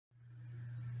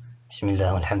بسم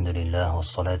الله والحمد لله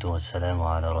والصلاة والسلام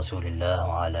على رسول الله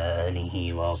وعلى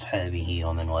آله وأصحابه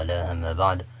ومن والاه أما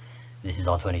بعد. This is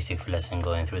our 26th lesson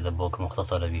going through the book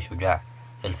Mukhtasar of Shuja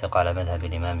في الفقه على مذهب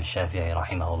الإمام الشافعي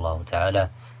رحمه الله تعالى,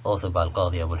 authored by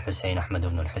القاضي أبو الحسين أحمد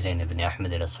بن الحسين بن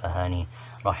أحمد الأصفهاني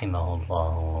رحمه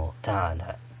الله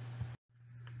تعالى.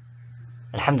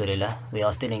 Alhamdulillah, we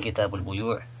are still in Kitab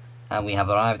al-Buyu' and we have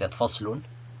arrived at فصل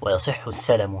ويصح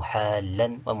السلم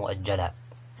حالا ومؤجلا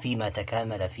فيما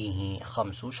تكامل فيه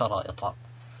خمس شرائط.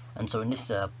 And so in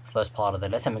this first part of the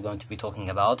lesson we're going to be talking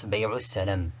about بيع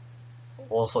السلم.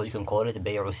 Also you can call it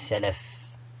بيع السلف.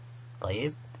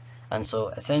 طيب. And so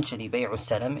essentially بيع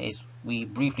السلم is, we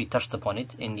briefly touched upon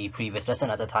it in the previous lesson,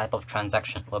 as a type of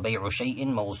transaction. وبيع شيء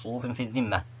موصوف في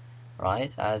الذمة,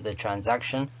 right, as a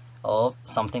transaction of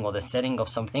something or the selling of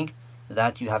something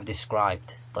that you have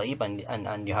described. طيب.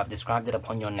 And you have described it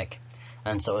upon your neck.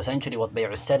 And so essentially what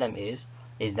بيع السلم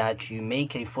is that you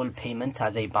make a full payment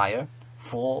as a buyer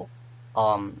for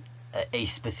a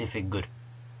specific good,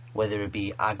 whether it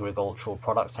be agricultural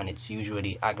products, and it's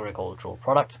usually agricultural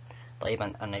products,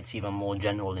 and it's even more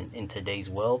general in today's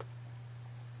world.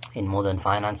 In modern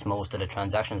finance, most of the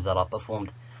transactions that are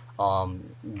performed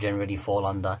generally fall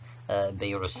under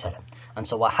بيع السلم. And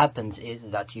so what happens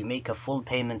is that you make a full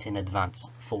payment in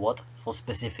advance for what? For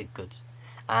specific goods,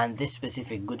 and this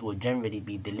specific good will generally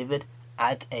be delivered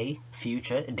at a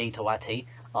future date, or at a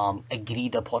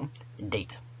agreed upon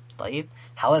date. طيب.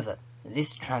 However,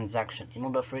 this transaction, in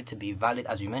order for it to be valid,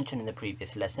 as we mentioned in the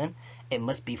previous lesson, it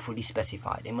must be fully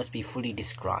specified, it must be fully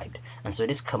described. And so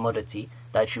this commodity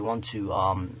that you want to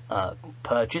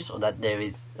purchase, or that there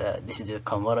is this is a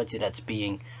commodity that's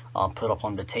being put up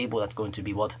on the table, that's going to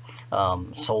be what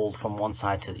sold from one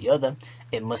side to the other,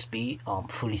 it must be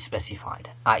fully specified,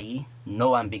 i.e.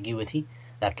 no ambiguity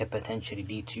that could potentially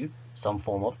lead to some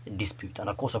form of dispute. And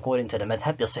of course, according to the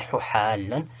madhab, يصح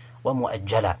حالا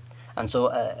ومؤجلا. And so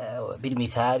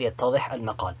بالمثال يتضح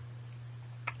المقال.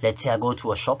 Let's say I go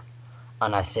to a shop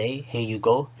and I say, here you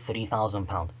go,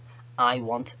 £3,000. I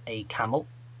want a camel.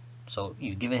 So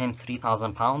you've given him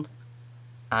 £3,000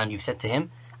 and you've said to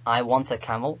him, I want a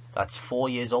camel that's 4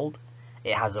 years old,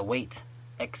 it has a weight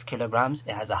X kilograms,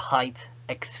 it has a height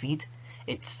X feet,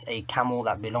 it's a camel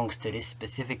that belongs to this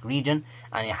specific region,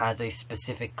 and it has a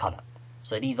specific color.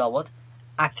 So these are what?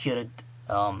 Accurate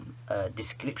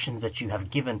descriptions that you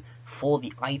have given for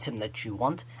the item that you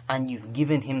want, and you've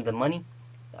given him the money,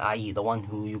 i.e. the one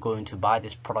who you're going to buy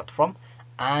this product from,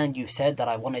 and you've said that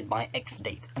I want it by X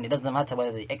date. And it doesn't matter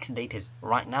whether the X date is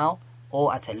right now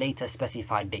or at a later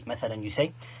specified date. Mathalan, you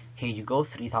say, here you go,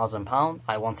 £3,000,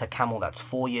 I want a camel that's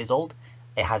 4 years old,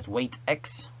 it has weight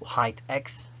X, height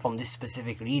X, from this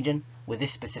specific region, with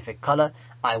this specific color,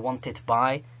 I want it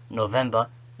by November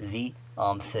the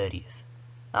 30th,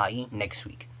 i.e. next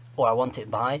week. Or I want it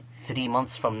by 3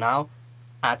 months from now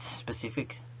at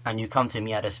specific, and you come to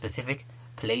me at a specific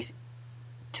place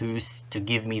to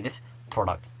give me this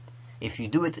product. If you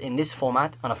do it in this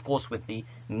format, and of course with the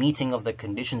meeting of the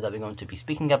conditions that we're going to be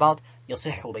speaking about,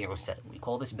 يصح بيع السلم. We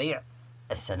call this بيع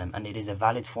السلم, and it is a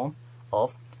valid form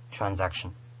of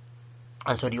transaction.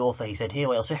 And so the author, he said here,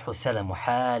 ويصح السلم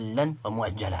حالا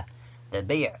ومؤجلا. The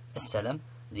بيع السلم,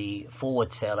 the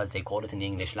forward sale as they call it in the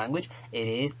English language, it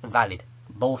is valid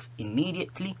both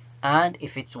immediately and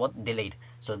if it's what? Delayed.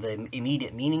 So the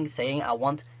immediate meaning saying I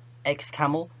want X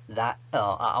camel that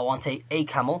I want a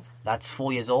camel that's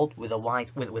 4 years old with a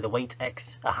weight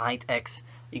X, a height X.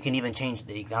 You can even change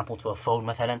the example to a phone,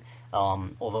 mathalan,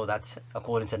 although that's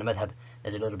according to the madhab.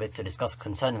 There's a little bit to discuss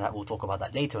concerning that. We'll talk about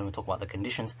that later when we talk about the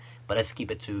conditions, but let's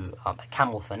keep it to a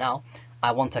camel for now.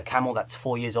 I want a camel that's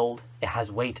 4 years old, it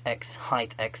has weight X,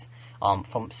 height X,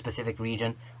 from specific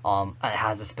region, and it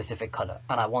has a specific color,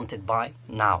 and I want it by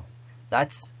now.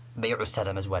 That's بيع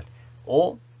السلم as well.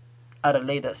 Or at a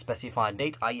later specified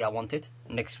date, i.e. I want it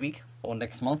next week or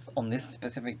next month on this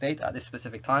specific date at this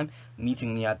specific time,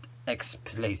 meeting me at X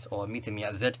place or meeting me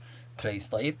at Z place.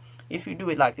 طيب. If you do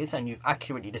it like this and you've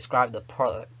accurately described the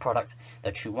product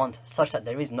that you want, such that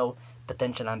there is no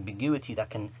potential ambiguity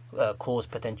that can cause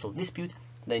potential dispute,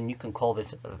 then you can call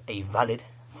this a valid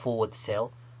forward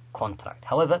sale contract.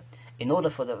 However, in order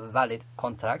for the valid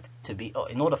contract to be, or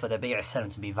in order for the بيع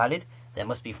السلم to be valid, there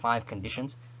must be 5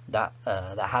 conditions that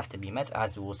have to be met,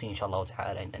 as we will see inshallah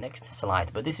ta'ala in the next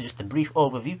slide. But this is just a brief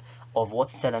overview of what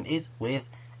salam is with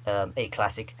a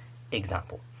classic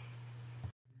example.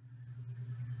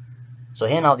 So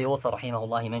here now the author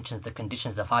rahimahullah, he mentions the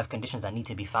conditions, the 5 conditions that need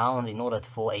to be found in order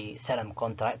for a salam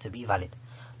contract to be valid.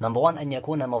 Number 1, أن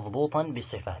يكون مضبوطا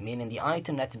بالصفة, meaning the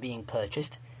item that's being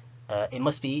purchased, it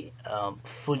must be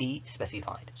fully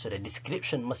specified. So the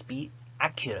description must be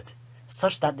accurate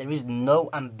such that there is no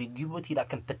ambiguity that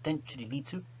can potentially lead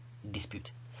to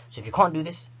dispute. So if you can't do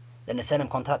this, then the salam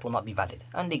contract will not be valid.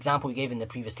 And the example we gave in the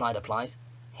previous slide applies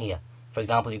here. For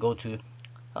example, you go to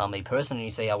a person and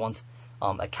you say, I want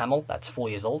a camel that's 4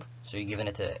 years old. So you're giving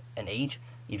it an age.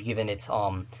 You've given it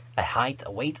a height,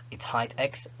 a weight. It's height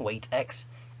X, weight X.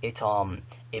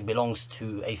 It belongs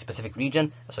to a specific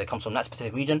region, so it comes from that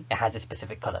specific region. It has a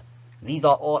specific color. These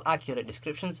are all accurate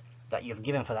descriptions that you've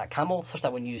given for that camel, such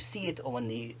that when you see it or when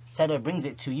the seller brings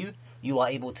it to you, you are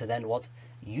able to then what?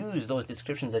 Use those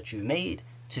descriptions that you made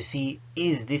to see,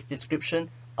 is this description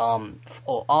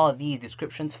or are these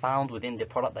descriptions found within the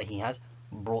product that he has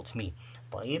brought me.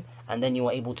 And then you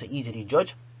are able to easily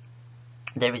judge.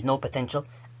 There is no potential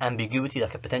ambiguity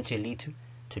that could potentially lead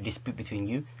to dispute between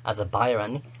you as a buyer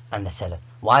and the seller.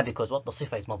 Why? Because what? The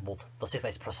sifa is madbut. The sifa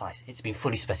is precise. It's been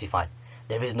fully specified.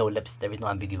 There is no lips. There is no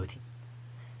ambiguity.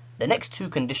 The next two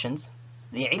conditions,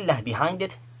 the illah behind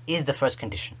it is the first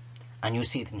condition, and you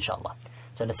see it inshallah.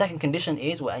 So the second condition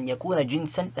is وَأَنْ يَكُونَ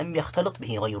جِنْسًا لَمْ يَخْتَلِطْ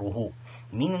بِهِ غَيْرُهُ,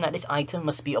 meaning that this item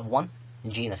must be of one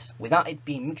genus without it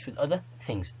being mixed with other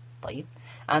things.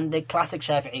 And the classic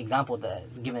Shafi'i example that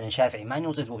is given in Shafi'i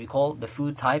manuals is what we call the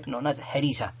food type known as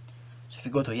harisa. So if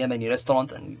you go to a Yemeni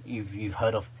restaurant and you've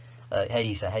heard of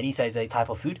harisa. Harisa is a type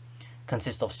of food,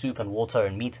 consists of soup and water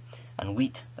and meat and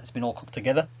wheat that's been all cooked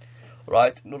together,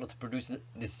 right, in order to produce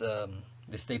this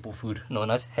staple food known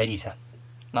as harisa.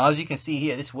 Now, as you can see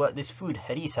here, this food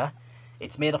harisa,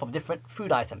 it's made up of different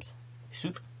food items: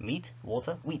 soup, meat,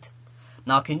 water, wheat.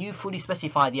 Now, can you fully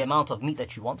specify the amount of meat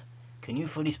that you want? Can you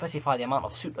fully specify the amount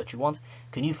of soup that you want?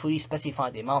 Can you fully specify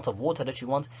the amount of water that you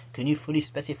want? Can you fully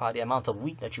specify the amount of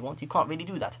wheat that you want? You can't really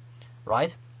do that,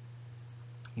 right?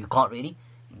 You can't really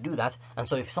do that. And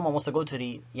so if someone wants to go to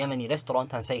the Yemeni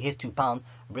restaurant and say, here's £2,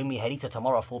 bring me harisa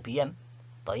tomorrow at 4 p.m.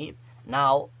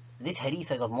 Now, this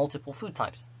harisa is of multiple food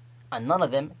types, and none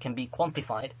of them can be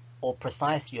quantified or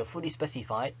precisely or fully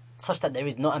specified such that there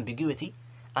is no ambiguity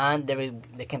and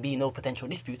there can be no potential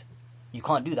dispute. You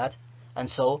can't do that. And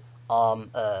so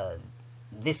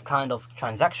this kind of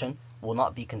transaction will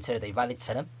not be considered a valid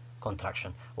salam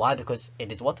contraction. Why? Because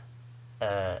it is what?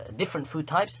 Different food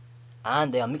types,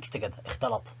 and they are mixed together,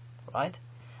 اختلط, right?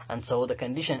 And so the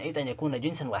condition is أن يكون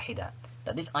جنسا واحدا,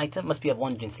 that this item must be of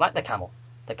one jins, like the camel.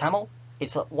 The camel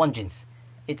is one jins.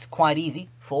 It's quite easy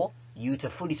for you to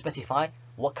fully specify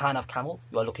what kind of camel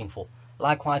you are looking for.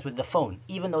 Likewise with the phone,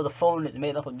 even though the phone is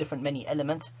made up of many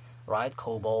elements, right,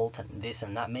 cobalt and this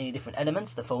and that, many different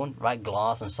elements, the phone, right,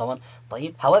 glass and so on.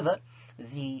 However,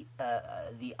 the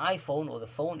iPhone or the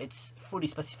phone, it's fully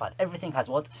specified. Everything has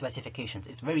what? Specifications.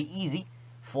 It's very easy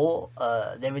for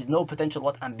there is no potential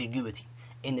what? Ambiguity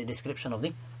in the description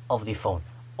of the phone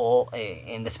or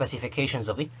in the specifications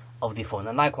of the phone.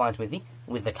 And likewise with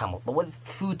the camel. But with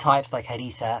food types like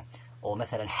harisa or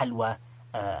مثلا halwa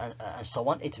and so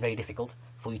on, it's very difficult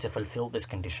for you to fulfill this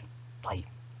condition.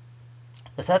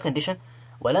 The third condition,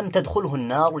 وَلَمْ تَدْخُلْهُ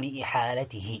النَّارُ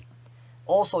لِإِحَالَتِهِ.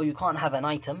 Also, you can't have an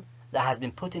item that has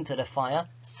been put into the fire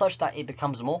such that it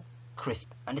becomes more crisp.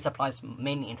 And this applies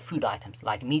mainly in food items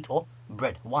like meat or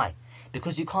bread. Why?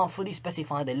 Because you can't fully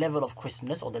specify the level of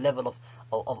crispness or the level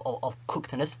of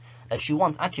cookedness that you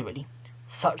want accurately,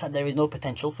 such that there is no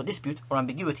potential for dispute or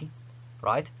ambiguity,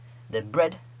 right? The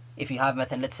bread, if you have,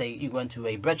 let's say you go into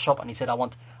a bread shop and you said, I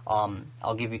want,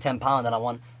 I'll give you £10 and I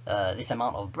want this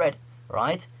amount of bread,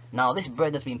 right? Now this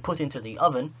bread that's been put into the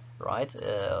oven, right,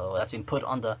 that's been put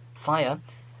under fire,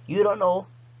 you don't know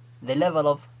the level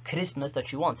of crispness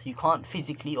that you want. You can't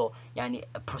physically or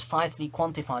precisely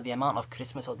quantify the amount of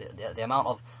crispness or the amount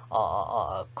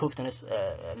of cookedness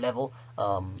level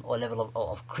or level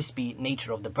of crispy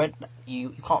nature of the bread. You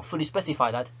can't fully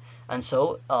specify that. And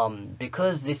so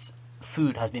because this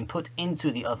food has been put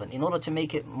into the oven in order to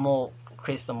make it more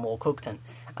crisp and more cooked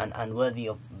and worthy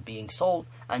of being sold,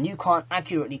 and you can't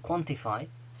accurately quantify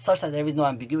such that there is no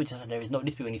ambiguity, such that there is no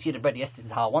dispute. When you see the bread, yes, this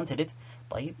is how I wanted it,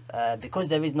 because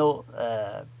there is no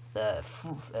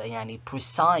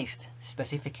precise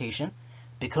specification,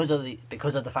 because of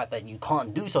the fact that you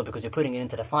can't do so because you're putting it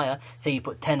into the fire. Say you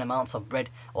put 10 amounts of bread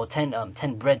or 10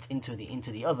 breads into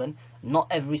the oven, not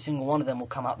every single one of them will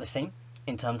come out the same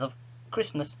in terms of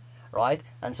crispness, right?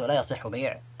 And so لا يصح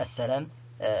بيع السلام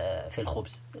في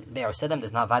الخبز. بيع السلام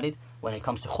is not valid when it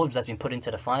comes to khubz that's been put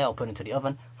into the fire or put into the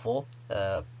oven for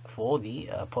the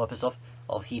purpose of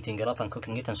heating it up and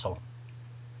cooking it and so on.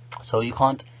 So you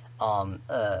can't,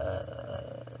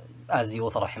 as the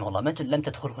author rahimahullah mentioned, لم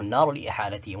تدخله النار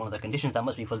لإحالته. One of the conditions that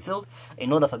must be fulfilled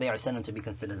in order for بيع السلام to be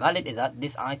considered valid is that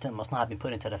this item must not have been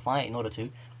put into the fire in order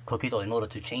to cook it or in order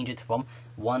to change it from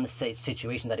one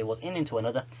situation that it was in into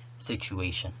another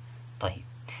situation. طيب.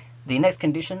 The next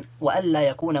condition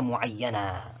وألا يكون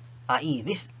معينا, i.e.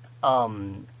 this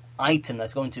item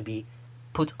that's going to be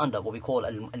put under what we call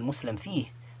al-muslim fee,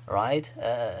 right?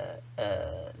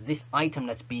 This item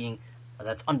that's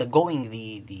undergoing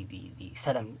the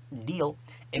salam deal,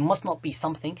 it must not be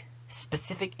something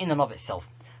specific in and of itself.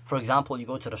 For example, you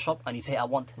go to the shop and you say, I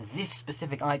want this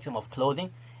specific item of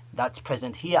clothing that's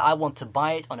present here, I want to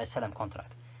buy it on a salam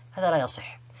contract. هذا لا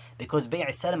يصح. Because بيع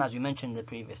السلم, as we mentioned in the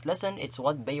previous lesson, it's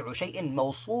what بيع شيء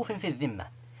موصوف في الذمة.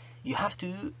 You have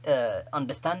to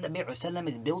understand that بيع السلم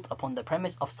is built upon the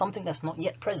premise of something that's not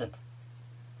yet present.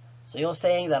 So you're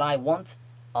saying that I want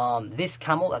this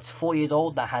camel that's 4 years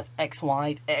old, that has X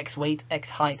weight, X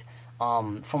height,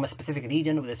 from a specific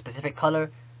region with a specific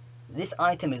color. This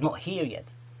item is not here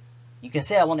yet. You can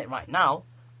say I want it right now,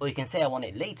 or you can say I want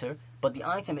it later, but the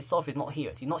item itself is not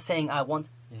here. You're not saying I want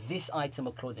this item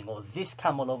of clothing, or this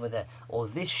camel over there, or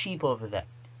this sheep over there.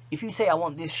 If you say I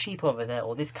want this sheep over there,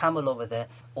 or this camel over there,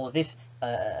 or this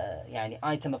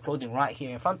item of clothing right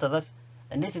here in front of us,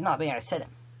 then this is not بيع السلم.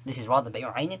 This is rather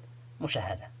بيع عين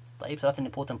مشاهدة. طيب, so that's an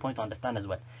important point to understand as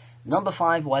well. Number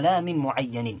 5, ولا من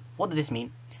معين. What does this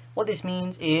mean? What this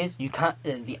means is you can't,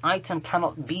 the item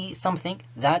cannot be something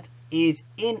that is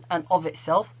in and of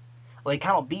itself, or it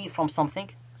cannot be from something.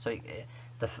 So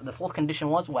the fourth condition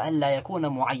was وَأَلَّا يَكُونَ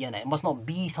مُعَيَّنًا. It must not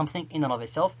be something in and of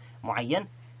itself, معين.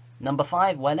 Number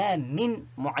 5, وَلَا مِن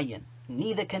معين.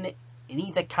 Neither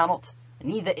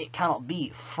it cannot be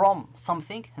from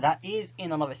something that is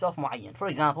in and of itself معين. For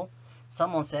example,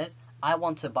 someone says, I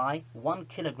want to buy 1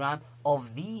 kilogram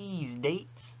of these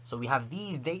dates. So we have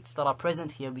these dates that are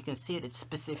present here. We can see it, it's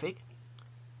specific,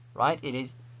 right? It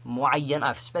is معين.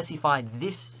 I've specified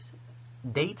this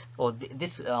date, or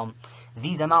these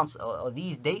amounts, or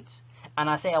these dates, and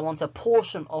I say I want a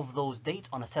portion of those dates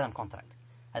on a salam contract.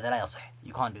 هذا لا يصح.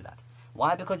 You can't do that.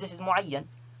 Why? Because this is معين,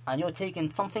 and you're taking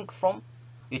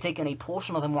a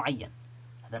portion of a معين.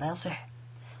 هذا لا يصح.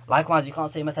 Likewise, you can't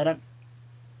say مثلا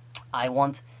I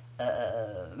want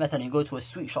مثلا you go to a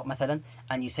sweet shop مثلا,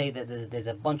 and you say that there's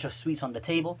a bunch of sweets on the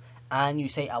table, and you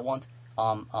say I want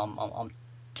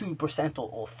 2%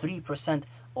 or 3%,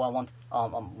 or I want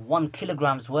 1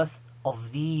 kilogram's worth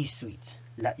of these sweets.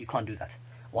 لا, you can't do that.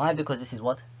 Why? Because this is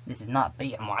what? This is not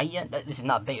بيع معين. This is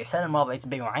not بيع سلم, rather it's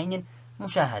بيع عين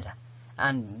مشاهدة.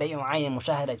 And بيع عين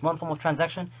مشاهدة is one form of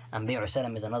transaction, and بيع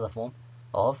سلم is another form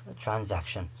of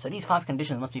transaction. So these 5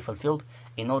 conditions must be fulfilled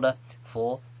in order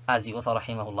for, as the author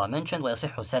رحمه الله mentioned,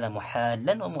 ويصح السلم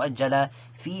حالا ومؤجلا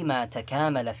فيما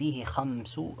تكامل فيه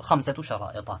 5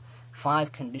 شرائط.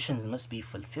 5 conditions must be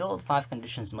fulfilled, 5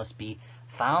 conditions must be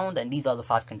found, and these are the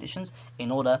 5 conditions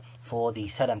in order for the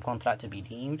salam contract to be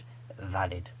deemed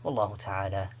valid. Wallahu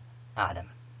ta'ala a'lam.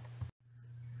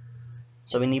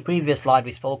 So in the previous slide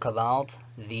we spoke about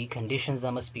the conditions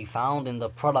that must be found in the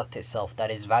product itself that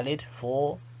is valid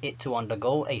for it to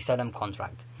undergo a salam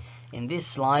contract. In this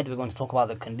slide we're going to talk about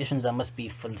the conditions that must be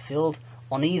fulfilled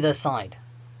on either side,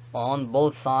 on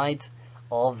both sides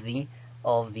of the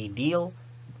deal.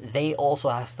 They also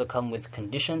have to come with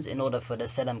conditions in order for the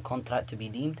salam contract to be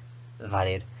deemed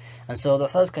valid. And so the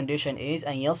first condition is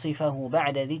أن يصفه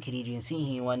بعد ذكر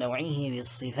جنسه ونوعه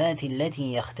بالصفات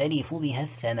التي يختلف بها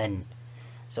الثمن.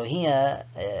 So here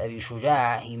Abu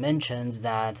Shuja, he mentions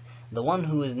that the one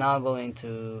who is now going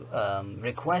to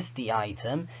request the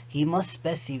item, he must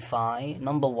specify,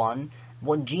 number 1,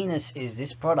 what genus is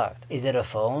this product? Is it a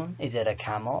phone? Is it a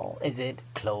camel? Is it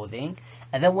clothing?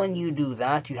 And then when you do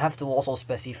that, you have to also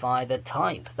specify the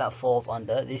type that falls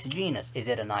under this genus. Is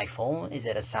it an iPhone? Is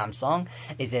it a Samsung?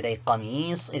 Is it a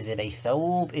qamis? Is it a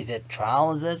thawb? Is it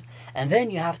trousers? And then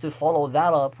you have to follow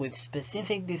that up with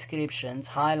specific descriptions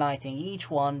highlighting each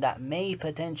one that may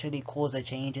potentially cause a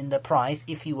change in the price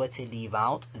if you were to leave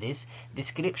out this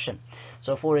description.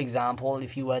 So for example,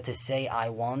 if you were to say I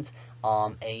want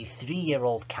a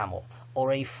 3-year-old camel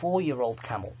or a 4-year-old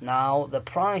camel. Now the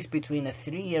price between a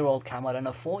 3-year-old camel and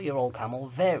a 4-year-old camel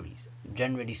varies.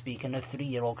 Generally speaking, a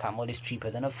 3-year-old camel is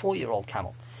cheaper than a 4-year-old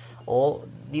camel, or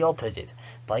the opposite.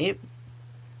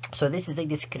 So this is a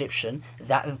description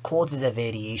that causes a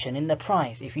variation in the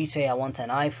price. If you say I want an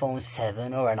iPhone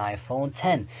 7 or an iPhone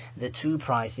 10, the two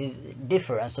prices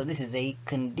differ, and so this is a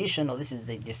condition, or this is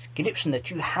a description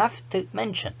that you have to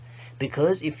mention.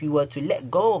 Because if you were to let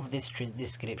go of this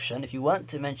description, if you weren't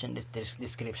to mention this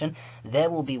description, there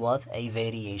will be what? A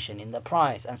variation in the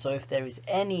price. And so if there is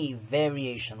any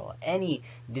variation or any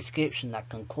description that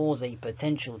can cause a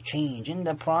potential change in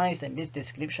the price, then this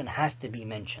description has to be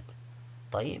mentioned.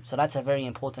 So that's a very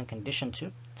important condition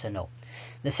to know.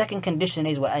 The second condition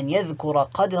is وأن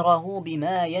يذكر قدره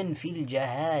بما ينفي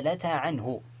الجهالة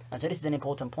عنه. And so this is an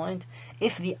important point.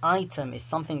 If the item is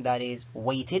something that is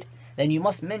weighted, then you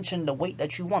must mention the weight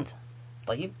that you want.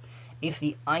 طيب. If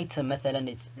the item مثلا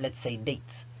it's, let's say,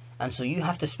 dates, and so you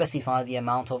have to specify the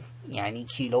amount of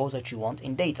kilos that you want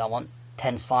in dates. I want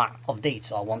 10 sa' of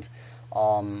dates. I want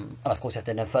and of course you have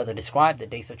to then further describe the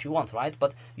dates that you want, right?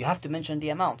 But you have to mention the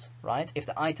amount, right? If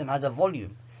the item has a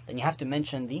volume, then you have to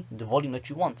mention the volume that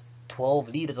you want. 12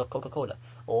 liters of Coca-Cola,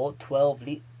 or 12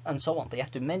 and so on. But you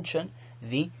have to mention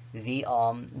the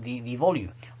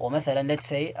volume. Or مثلا, let's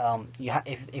say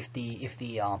if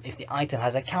the item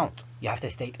has a count, you have to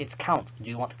state its count. Do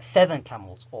you want 7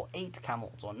 camels or 8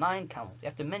 camels or 9 camels? You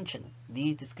have to mention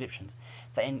these descriptions.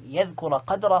 فإن يذكر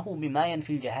قدره بما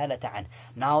ينفي الجهالة عنه.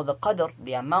 Now the qadr,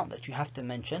 the amount that you have to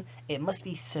mention, it must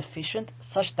be sufficient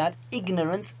such that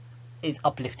ignorance is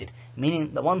uplifted,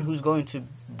 meaning the one who's going to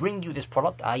bring you this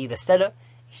product, i.e. the seller,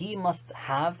 he must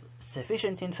have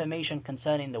sufficient information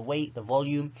concerning the weight, the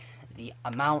volume, the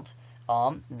amount,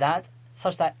 that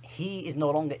such that he is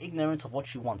no longer ignorant of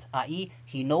what you want, i.e.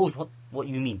 he knows what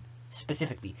you mean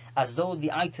specifically, as though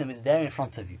the item is there in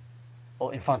front of you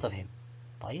or in front of him.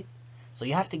 So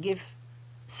you have to give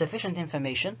sufficient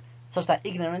information such that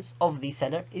ignorance of the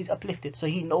seller is uplifted, so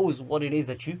he knows what it is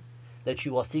that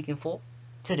you are seeking for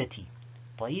to the T.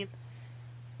 طيب.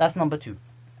 That's number 2.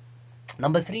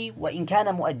 Number 3, وإن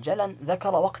كان مؤجلا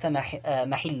ذكر وقت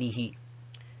محله.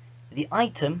 The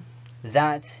item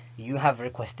that you have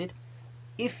requested,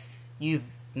 if you've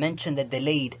mentioned a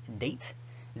delayed date,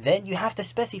 then you have to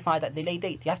specify that delayed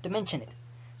date. You have to mention it.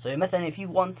 So مثلا, if you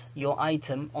want your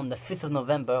item on the 5th of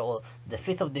November or the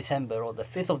 5th of December or the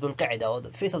 5th of Dhul Qa'dah or the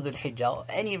 5th of Dhul Hijjah, or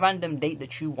any random date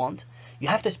that you want, you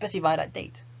have to specify that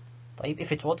date.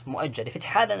 If it's what? Mu'ajjal. If it's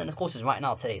halan, and of course it's right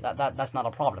now today, that's not a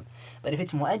problem. But if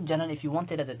it's mu'ajjal, and if you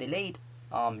want it as a delayed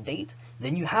date,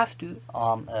 then you have to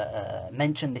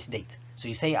mention this date. So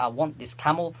you say, I want this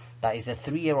camel that is a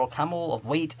 3-year-old camel of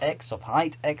weight X, of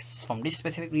height X, from this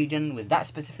specific region with that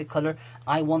specific color.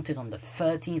 I want it on the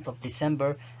 13th of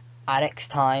December at X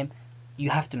time. You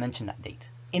have to mention that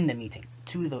date in the meeting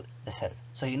to the seller,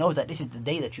 so he knows that this is the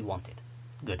day that you want it.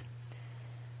 Good.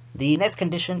 The next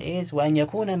condition is وأن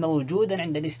يكون موجودا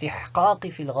عند الاستحقاق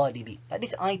في الغالب. That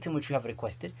this item which you have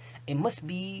requested, it must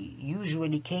be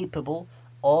usually capable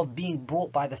of being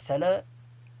brought by the seller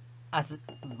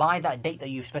by that date that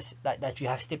you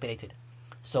have stipulated.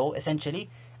 So essentially,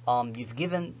 you've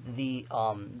given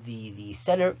the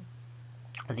seller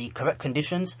the correct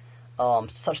conditions,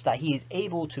 such that he is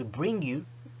able to bring you.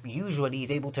 Usually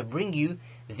he's able to bring you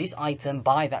this item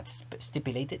by that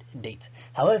stipulated date.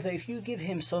 However, if you give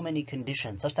him so many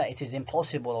conditions such that it is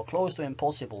impossible or close to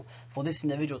impossible for this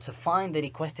individual to find the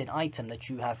requested item that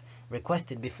you have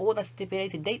requested before that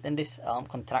stipulated date, then this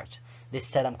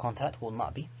salam contract will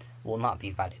not be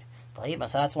valid. طيب.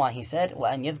 So that's why he said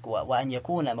وأن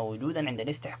يكون موجودا عند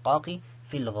الاستحقاق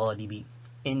في الغالب,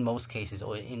 in most cases,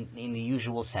 or in the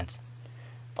usual sense.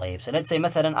 طيب. So let's say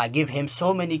مثلا, I give him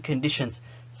so many conditions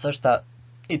such that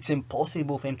it's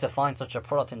impossible for him to find such a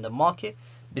product in the market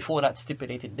before that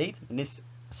stipulated date, and this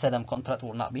salam contract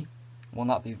will not be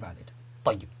valid.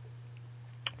 طيب.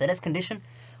 The next condition,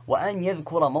 وأن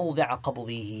يذكر موضع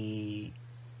قبضه.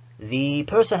 The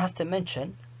person has to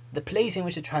mention the place in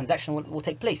which the transaction will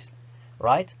take place,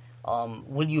 right?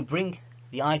 Will you bring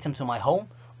the item to my home,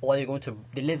 or are you going to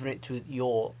deliver it to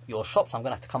your shop? So I'm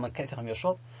going to have to come and collect it from your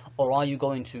shop, or are you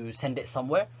going to send it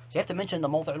somewhere? So you have to mention the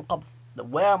موضع القبض.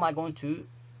 Where am I going to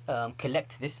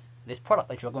collect this product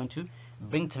that you're going to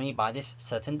bring to me by this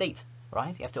certain date,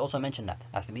 right? You have to also mention that.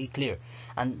 It has to be clear.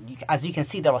 And as you can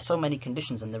see, there are so many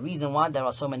conditions, and the reason why there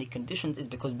are so many conditions is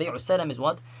because Bay'u Salam is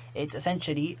what? It's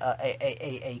essentially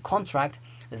a contract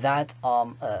that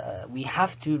we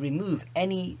have to remove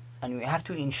any, and we have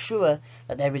to ensure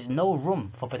that there is no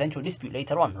room for potential dispute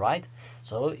later on, right?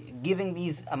 So giving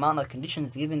these amount of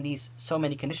conditions, giving these so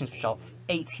many conditions, which are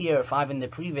 8 here, 5 in the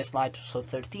previous slide, so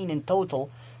 13 in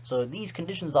total. So these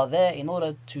conditions are there in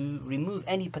order to remove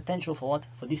any potential for what?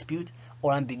 For dispute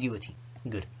or ambiguity.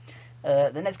 Good.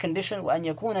 The next condition, وأن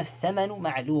يكون الثمن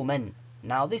معلوما.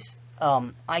 Now this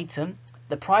item,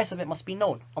 the price of it must be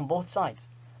known on both sides.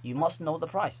 You must know the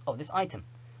price of this item,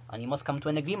 and you must come to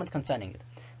an agreement concerning it.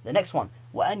 The next one,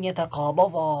 وأن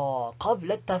يتقابضا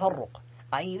قبل التفرق.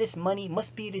 i.e. this money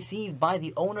must be received by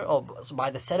the owner or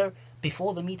by the seller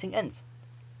before the meeting ends.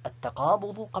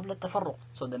 التقابض قبل التفرق.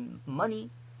 So the money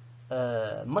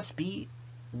must be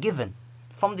given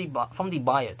from the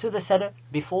buyer to the seller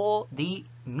before the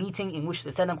meeting in which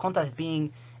the salam contract is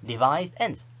being devised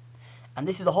ends. And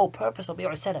this is the whole purpose of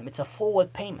Bay'u Salam. It's a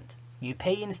forward payment. You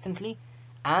pay instantly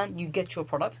and you get your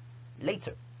product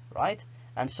later, right?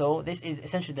 And so this is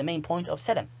essentially the main point of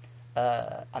salam.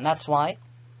 And that's why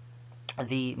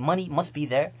the money must be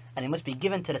there and it must be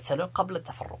given to the seller قبل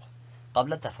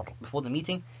التفرق, before the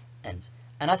meeting ends.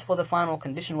 And as for the final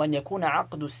condition, وأن يكون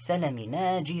عقد السلم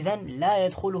ناجزا لا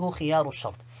يدخله خيار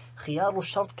الشرط. خيار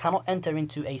الشرط cannot enter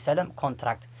into a salam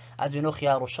contract. As we know,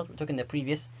 خيار الشرط, we took in the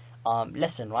previous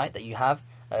lesson, right, that you have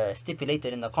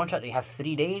stipulated in the contract that you have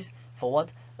 3 days for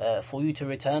what? For you to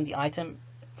return the item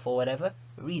for whatever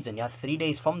reason. You have 3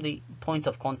 days from the point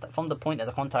of contact, from the point that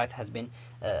the contract has been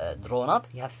drawn up.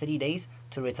 You have 3 days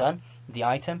to return the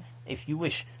item if you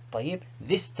wish. طيب,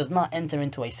 this does not enter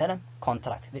into a salam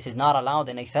contract. This is not allowed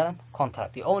in a salam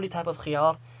contract. The only type of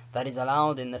khiyar that is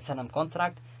allowed in the salam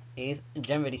contract is,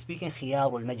 generally speaking,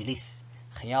 khiyar al-majlis.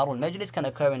 Khiyar al-majlis can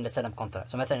occur in the salam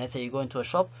contract. So, let's say you go into a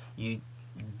shop, you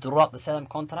draw up the salam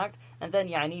contract, and then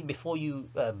before you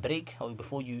break or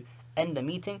before you end the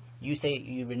meeting, you say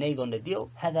you renege on the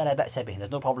deal. هذا لا بأس به. There's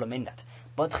no problem in that.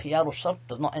 But khiyar al-shart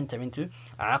does not enter into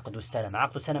عقد السلام.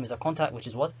 عقد السلام is a contract which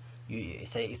is what?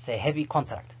 It's a heavy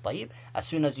contract. طيب, as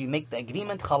soon as you make the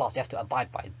agreement, خلاص, you have to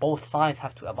abide by it. Both sides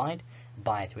have to abide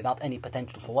by it without any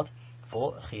potential for what?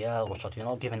 For khiyar al-shart. You're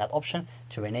not given that option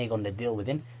to renege on the deal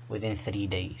within 3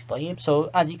 days. طيب, so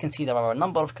as you can see, there are a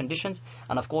number of conditions,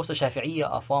 and of course the Shafi'iyya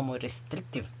are far more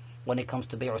restrictive when it comes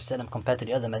to Bay'u Salam compared to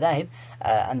the other madahib,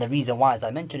 and the reason why, as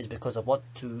I mentioned, is because of what?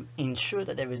 To ensure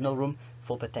that there is no room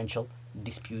for potential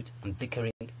dispute and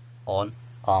bickering on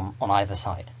either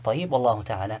side. طيب, والله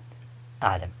تعالى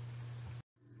أعلم.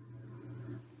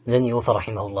 Then the author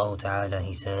رحمه الله تعالى,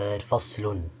 he said,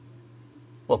 فصل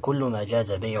وكل ما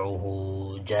جاز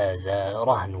بيعه جاز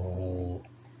رهنه.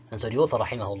 And so the author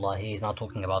رحمه الله, he is now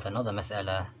talking about another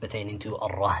mas'ala pertaining to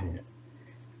الرهن.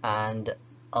 And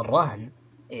الرهن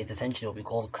is essentially what we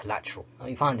call collateral. And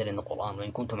we find it in the Quran,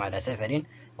 وإن كنتم على سفر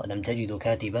ولم تجدوا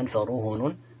كاتبا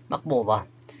فرهن مقبوضة.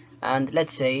 And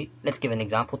let's give an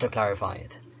example to clarify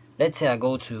it. Let's say I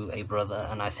go to a brother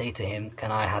and I say to him,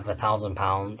 can I have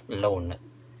 £1,000 loan?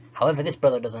 However, this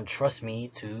brother doesn't trust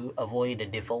me to avoid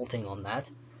defaulting on that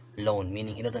loan,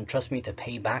 meaning he doesn't trust me to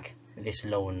pay back this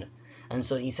loan. And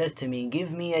so he says to me,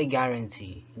 give me a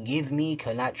guarantee, give me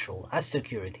collateral as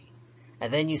security.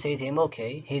 And then you say to him,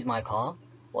 okay, here's my car,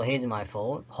 or here's my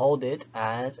phone, hold it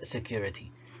as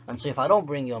security. And so if I don't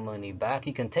bring your money back,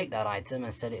 you can take that item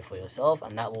and sell it for yourself,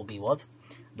 and that will be what?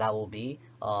 That will be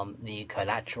the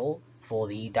collateral for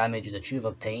the damages that you've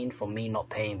obtained from me not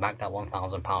paying back that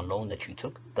 £1,000 loan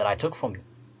that I took from you.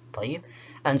 طيب?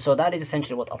 And so that is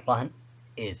essentially what ar-rahn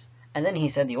is. And then he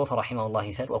said, the author rahimahullah,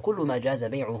 he said, وَكُلُّ مَا جَازَ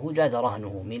بَيْعُهُ جَازَ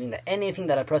رَهْنُهُ, meaning that anything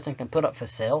that a person can put up for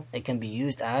sale, it can be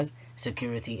used as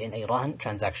security in a rahn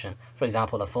transaction. For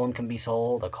example, a phone can be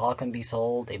sold, a car can be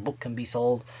sold, a book can be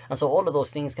sold, and so all of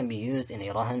those things can be used in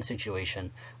a rahn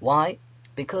situation. Why?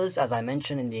 Because, as I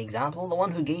mentioned in the example, the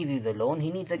one who gave you the loan,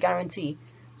 he needs a guarantee,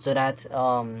 so that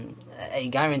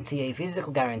a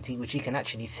physical guarantee, which he can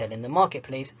actually sell in the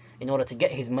marketplace in order to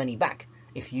get his money back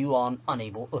if you are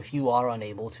unable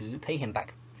to pay him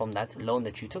back from that loan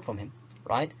that you took from him,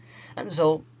 right? And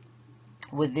so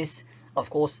with this, of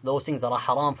course, those things that are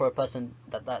haram for a person,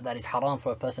 that is haram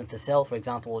for a person to sell. For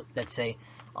example, let's say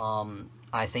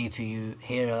I say to you,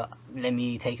 here, let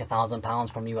me take £1,000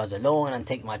 from you as a loan and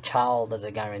take my child as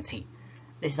a guarantee.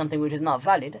 This is something which is not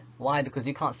valid. Why? Because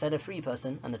you can't sell a free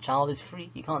person, and the child is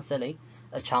free. You can't sell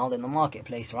a child in the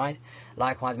marketplace, right?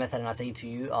 Likewise, and I say to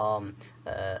you,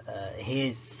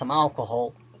 here's some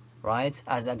alcohol, right,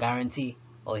 as a guarantee,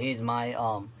 or here's my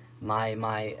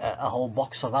a whole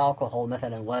box of alcohol,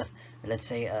 worth, let's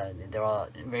say, there are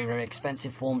very, very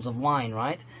expensive forms of wine,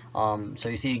 right? So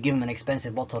you see, you give him an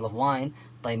expensive bottle of wine,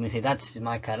 but you say that's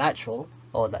my collateral,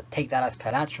 or take that as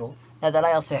collateral.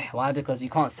 Why? Because you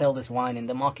can't sell this wine in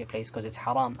the marketplace because it's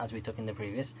haram, as we took in the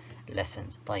previous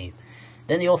lessons. طيب.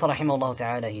 Then the author rahimahullah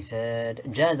ta'ala, he said,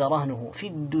 جاز رهنه في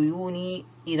الديون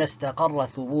إذا استقر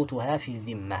ثبوتها في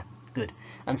الذمة. Good.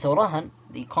 And so rahan,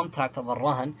 the contract of a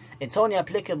rahan, it's only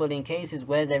applicable in cases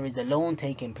where there is a loan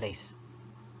taking place.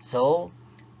 So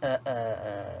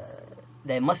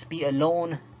there must be a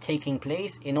loan taking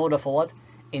place in order for what?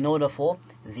 In order for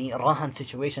the rahan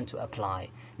situation to apply.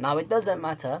 Now, it doesn't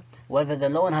matter whether the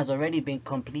loan has already been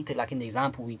completed, like in the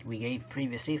example we gave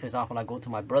previously. For example, I go to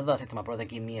my brother, I say to my brother,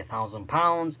 give me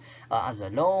 £1,000 as a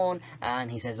loan,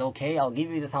 and he says, okay, I'll give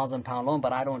you the £1,000 loan,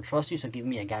 but I don't trust you, so give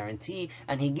me a guarantee.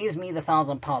 And he gives me the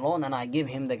 £1,000 loan, and I give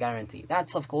him the guarantee.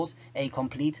 That's, of course, a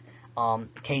complete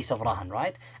case of rahan,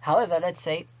 right? However, let's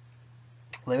say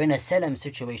we're in a salam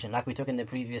situation, like we took in the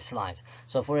previous slides.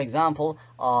 So, for example,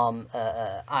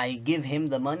 I give him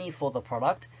the money for the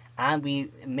product, and we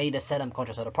made a salam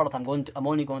contract. So the product, I'm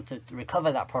only going to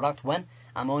recover that product when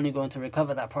I'm only going to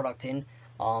recover that product in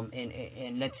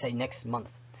let's say next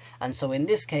month. And so in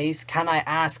this case, can I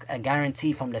ask a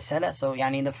guarantee from the seller? So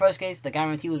yani in the first case, the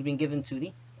guarantee was being given to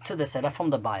the seller from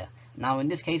the buyer. Now in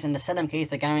this case, in the Salam case,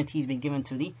 the guarantee is being given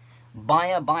to the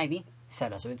buyer by the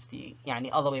seller. So it's the yani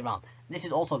other way around. This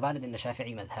is also valid in the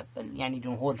Shafi'i madhab, يعني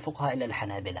جمهور الفقهاء إلا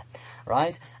الحنابلة,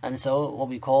 right? And so what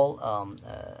we call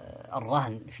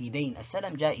الرهن في دين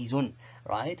السلم جائز,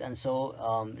 right? And so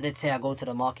let's say I go to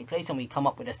the marketplace and we come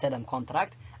up with a Salam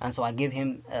contract, and so I give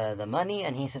him the money,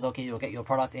 and he says, okay, you'll get your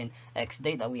product in X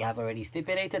date that we have already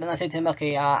stipulated. And I say to him,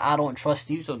 okay, I don't trust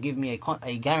you, so give me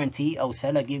a guarantee. Oh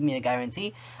seller, give me a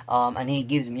guarantee. And he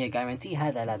gives me a guarantee.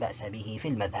 هذا لا بأس به في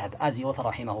المذهب, as the author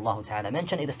رحمه الله تعالى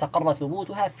mentioned, إذا استقر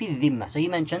ثبوتها في الذمة. So he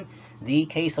mentioned the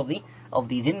case of the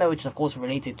dhimma, which is of course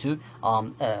related to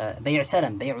بيع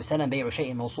سلم بيع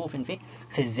شيء موصوف في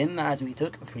الذمة, as we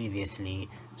took previously.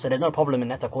 So there's no problem in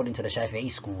that according to the Shafi'i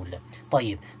school.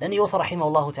 طيب, then the author رحمه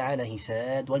الله تعالى, he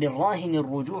said, وَلِلرَّاهِنِ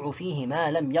الرُّجُوعُ فِيهِ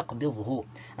مَا لَمْ يَقْبِضْهُ.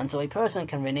 And so a person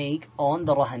can renege on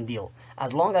the rahan deal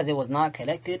as long as it was not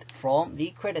collected from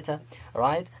the creditor,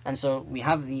 right? And so we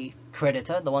have the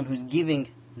creditor, the one who's giving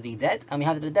the debt, and we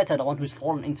have the debtor, the one who's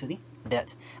fallen into the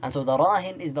debt. And so the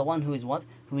rahin is the one who is what?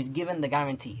 Who is given the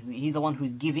guarantee. He's the one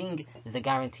who's giving the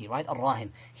guarantee, right?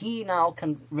 Al-rahin. He now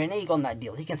can renege on that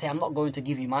deal. He can say, I'm not going to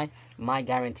give you my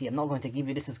guarantee. I'm not going to give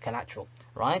you this as collateral,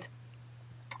 right?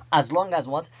 As long as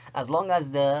what? As long as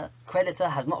the creditor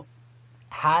has not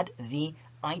had the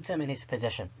item in his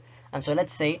possession. And so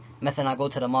let's say, مثلا, I go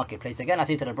to the marketplace again. I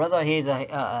say to the brother,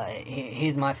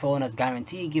 here's my phone as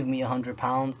guarantee. Give me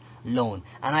 £100 loan.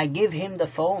 And I give him the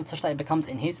phone such that it becomes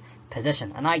in his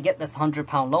possession. And I get the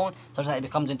 £100 loan such that it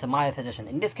becomes into my possession.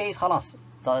 In this case, khalas,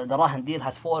 the rahan deal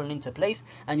has fallen into place,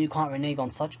 and you can't renege on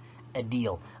such a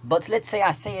deal. But let's say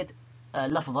I say it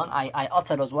lafzan, I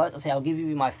utter those words. I say, I'll give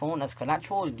you my phone as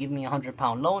collateral, give me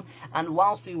 £100 loan. And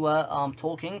whilst we were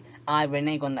talking, I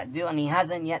renege on that deal, and he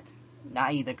hasn't yet,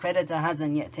 i.e. the creditor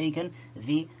hasn't yet taken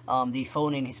the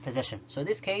phone in his possession. So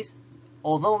this case,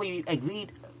 although we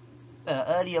agreed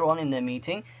earlier on in the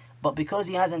meeting, but because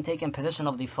he hasn't taken possession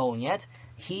of the phone yet,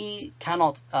 he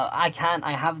cannot, I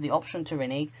have the option to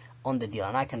renege on the deal,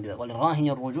 and I can do that.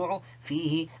 وَلِلرَّاهِنِ الرُّجُوعُ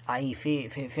فِيهِ, أي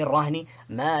في الرهن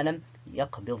ما لم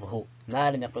يقبضه,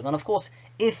 ما لم يقبضه. And of course,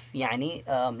 if يعني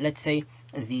let's say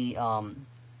the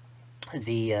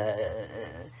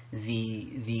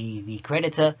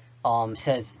creditor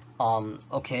says,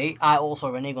 okay, I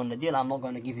also renege on the deal, I'm not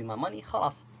going to give you my money,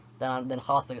 khalas, then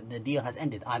khalas, the deal has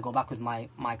ended. I go back with my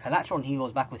collateral, and he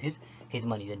goes back with his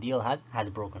money. The deal has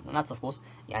broken, and that's of course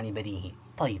يعني بديهي.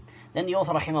 طيب, then the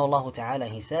author رحمه الله تعالى,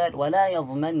 he said, ولا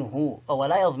يضمنه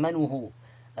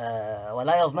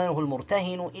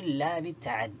المرتهن إلا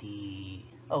بالتعدي.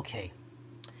 Okay,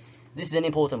 this is an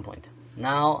important point.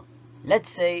 Now let's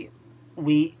say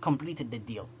we completed the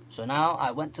deal. So now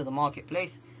I went to the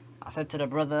marketplace. I said to the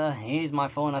brother, here's my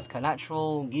phone as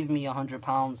collateral, give me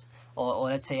 £100, or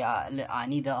let's say I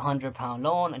need a £100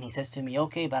 loan, and he says to me,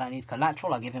 okay, but I need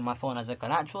collateral. I give him my phone as a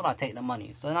collateral, I take the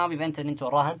money. So now we've entered into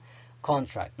a rahan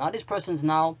contract. Now this person's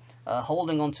now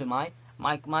holding on to my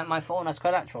phone as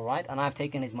collateral, right? And I've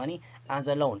taken his money as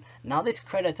a loan. Now this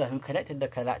creditor who collected the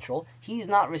collateral, he's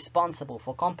not responsible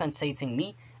for compensating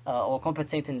me or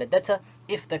compensating the debtor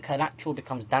if the collateral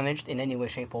becomes damaged in any way,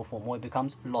 shape or form, or it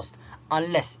becomes lost,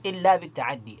 unless إلا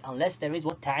بالتعدي, unless there is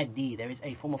what ta'addi, there is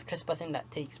a form of trespassing that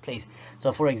takes place.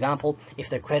 So for example, if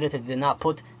the creditor did not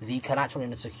put the collateral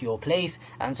in a secure place,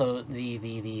 and so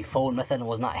the phone method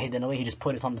was not hidden away, he just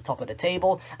put it on the top of the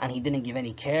table, and he didn't give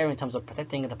any care in terms of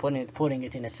protecting it, putting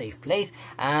it in a safe place,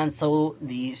 and so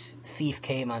the thief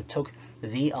came and took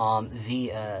the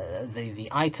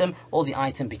item, or the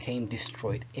item became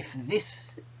destroyed. If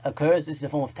this occurs, this is a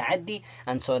form of ta'addi,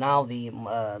 and so now the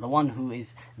one who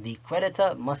is the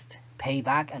creditor must pay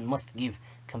back and must give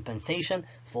compensation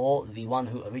for the one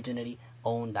who originally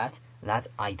owned that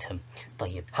item.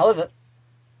 طيب. However,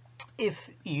 if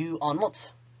you are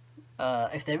not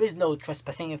if there is no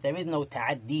trespassing, if there is no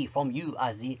ta'addi from you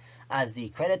as the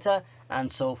creditor, and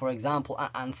so for example,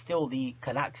 and still the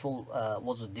collateral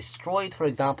was destroyed, for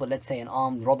example, let's say an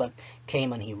armed robber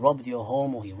came and he robbed your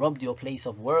home, or he robbed your place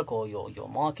of work, or your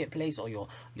marketplace, or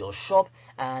your shop,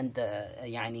 and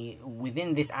yani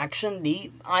within this action the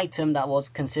item that was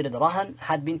considered rahan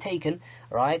had been taken,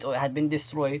 right, or had been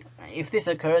destroyed. If this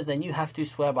occurs, then you have to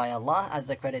swear by Allah as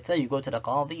the creditor. You go to the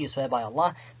qadi, you swear by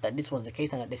Allah that this was the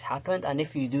case and that this happened, and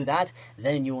if you do that,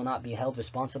 then you will not be held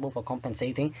responsible for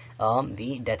compensating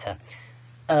the debtor.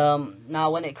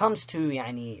 Now, when it comes to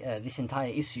this entire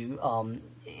issue,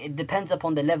 it depends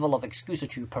upon the level of excuse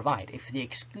that you provide. If the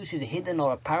excuse is hidden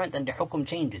or apparent, then the hukum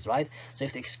changes, right? So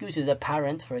if the excuse is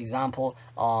apparent, for example,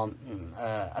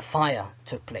 a fire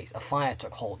took place, a fire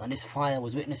took hold, and this fire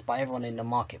was witnessed by everyone in the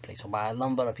marketplace, or by a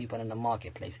number of people in the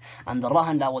marketplace, and the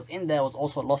rahan that was in there was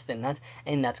also lost in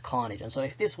that carnage. And so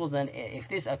if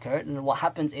this occurred, then what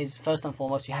happens is, first and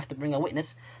foremost, you have to bring a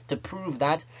witness to prove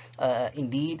that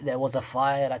indeed there was a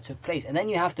fire that took place, and then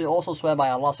you have to also swear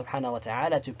by Allah subhanahu wa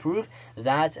ta'ala to prove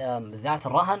that that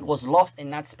rahan was lost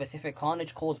in that specific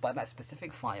carnage caused by that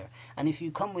specific fire. And if you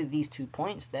come with these 2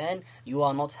 points, then you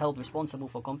are not held responsible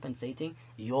for compensating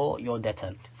your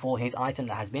debtor for his item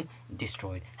that has been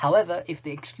destroyed. However, if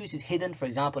the excuse is hidden, for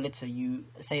example, let's say you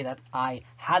say that I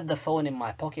had the phone in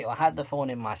my pocket, or I had the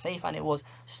phone in my safe, and it was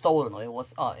stolen, or it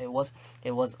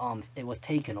was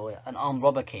taken, or an armed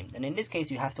robber came, then in this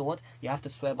case you have to what? You have to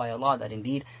swear by Allah that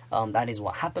indeed that is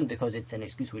what happened, because it's an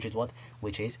excuse which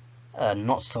is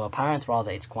not so apparent,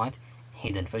 rather it's quite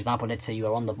hidden. For example, let's say you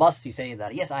are on the bus, you say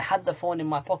that yes, I had the phone in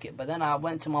my pocket, but then I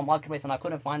went to my marketplace and I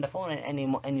couldn't find the phone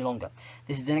any longer.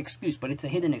 This is an excuse, but it's a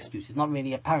hidden excuse. It's not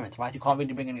really apparent, right? You can't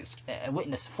really bring a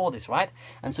witness for this, right?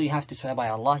 And so you have to swear by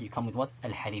Allah. You come with what?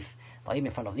 Al-Halif, in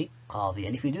front of the Qadi.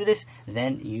 And if you do this,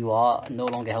 then you are no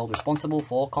longer held responsible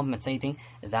for compensating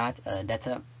that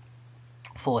debtor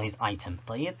for his item.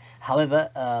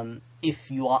 However,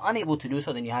 if you are unable to do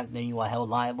so, then you are held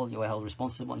liable, you are held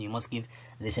responsible, and you must give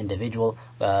this individual,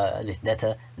 this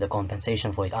debtor, the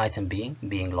compensation for his item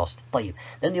being lost.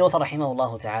 Then the author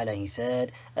rahimahullah ta'ala, he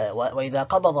said, وَإِذَا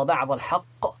قَبَضَ بَعْضَ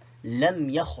الْحَقِّ لم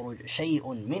يخرج شيء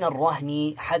من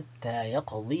الرهن حتى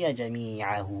يقضي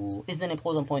جميعه. This is an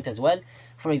important point as well.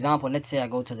 For example, let's say I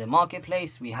go to the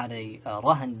marketplace, we had a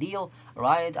rahan deal,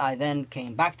 right? I then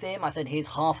came back to him, I said, here's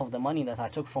half of the money that I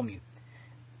took from you.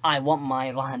 I want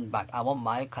my rahan back, I want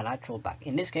my collateral back.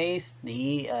 In this case,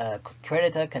 the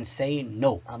creditor can say,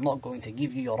 no, I'm not going to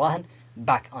give you your rahan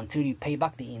back until you pay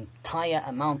back the entire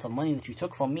amount of money that you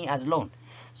took from me as loan.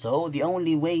 So the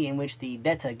only way in which the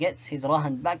debtor gets his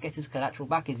rahan back, gets his collateral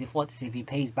back, is if he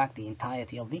pays back the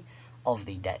entirety of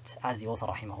the debt, as the author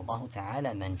rahimahullah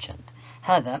ta'ala mentioned.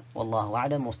 هذا والله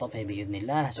أعلم واصطفه بإذن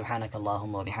الله. سبحانك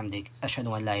اللهم وبحمدك أشهد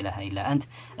أن لا إله إلا أنت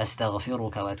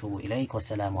أستغفرك وأتوب إليك.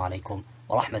 والسلام عليكم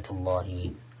ورحمة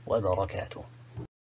الله وبركاته.